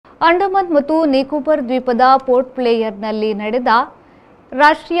ಅಂಡಮಾನ್ ಮತ್ತು ನಿಕೋಬಾರ್ ದ್ವೀಪದ ಪೋರ್ಟ್ ಬ್ಲೇಯರ್ನಲ್ಲಿ ನಡೆದ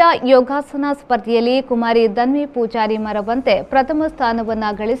ರಾಷ್ಟ್ರೀಯ ಯೋಗಾಸನ ಸ್ಪರ್ಧೆಯಲ್ಲಿ ಕುಮಾರಿ ಧನ್ವಿ ಪೂಜಾರಿ ಮರವಂತೆ ಪ್ರಥಮ ಸ್ಥಾನವನ್ನು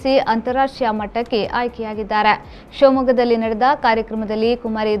ಗಳಿಸಿ ಅಂತಾರಾಷ್ಟ್ರೀಯ ಮಟ್ಟಕ್ಕೆ ಆಯ್ಕೆಯಾಗಿದ್ದಾರೆ. ಶಿವಮೊಗ್ಗದಲ್ಲಿ ನಡೆದ ಕಾರ್ಯಕ್ರಮದಲ್ಲಿ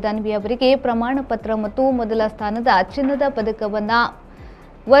ಕುಮಾರಿ ಧನ್ವಿ ಅವರಿಗೆ ಪ್ರಮಾಣ ಪತ್ರ ಮತ್ತು ಮೊದಲ ಸ್ಥಾನದ ಚಿನ್ನದ ಪದಕವನ್ನು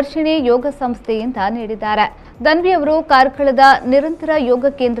ವರ್ಷಿಣಿ ಯೋಗ ಸಂಸ್ಥೆಯಿಂದ ನೀಡಿದ್ದಾರೆ. ಧನ್ವಿ ಅವರು ಕಾರ್ಕಳದ ನಿರಂತರ ಯೋಗ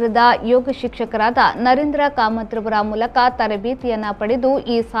ಕೇಂದ್ರದ ಯೋಗ ಶಿಕ್ಷಕರಾದ ನರೇಂದ್ರ ಕಾಮತ್ರವರ ಮೂಲಕ ತರಬೇತಿಯನ್ನ ಪಡೆದು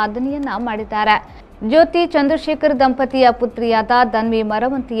ಈ ಸಾಧನೆಯನ್ನ ಮಾಡಿದ್ದಾರೆ. ಜ್ಯೋತಿ ಚಂದ್ರಶೇಖರ್ ದಂಪತಿಯ ಪುತ್ರಿಯಾದ ಧನ್ವಿ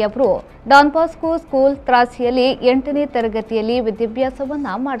ಮರವಂತಿಯವರು ಡಾನ್ ಬಾಸ್ಕೋ ಸ್ಕೂಲ್ ತ್ರಾಸಿಯಲ್ಲಿ 8ನೇ ತರಗತಿಯಲ್ಲಿ ವಿದ್ಯಾಭ್ಯಾಸವನ್ನ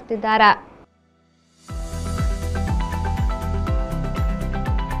ಮಾಡುತ್ತಿದ್ದಾರೆ.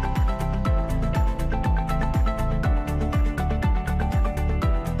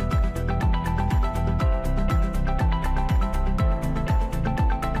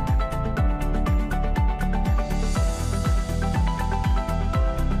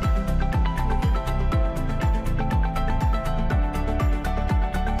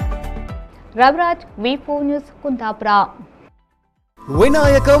 Ravraj, V4 News, Kundapura.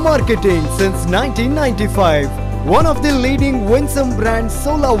 Vinayaka Marketing since 1995. One of the leading Winsome brand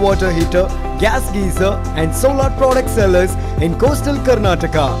solar water heater, gas geyser and solar product sellers in coastal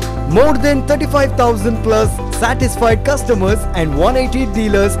Karnataka. More than 35,000 plus satisfied customers and 180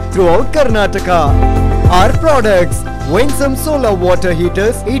 dealers throughout Karnataka. Our products: Winsome solar water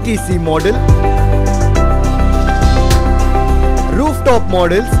heaters ETC model, rooftop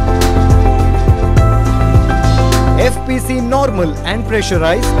models, FPC normal and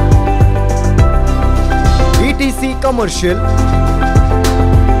pressurized, ETC commercial,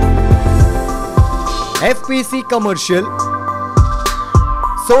 FPC commercial,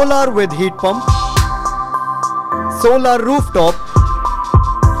 solar with heat pump, solar rooftop,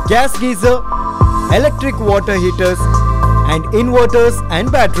 gas geyser, electric water heaters and inverters and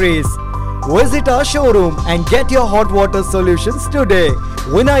batteries. Visit our showroom and get your hot water solutions today.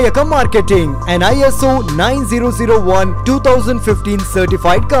 Vinayaka Marketing, an ISO 9001-2015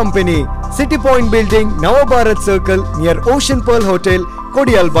 certified company. City Point Building, Navabharat Circle near Ocean Pearl Hotel,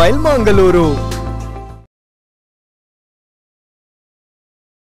 Kodiyalbail, Mangaluru.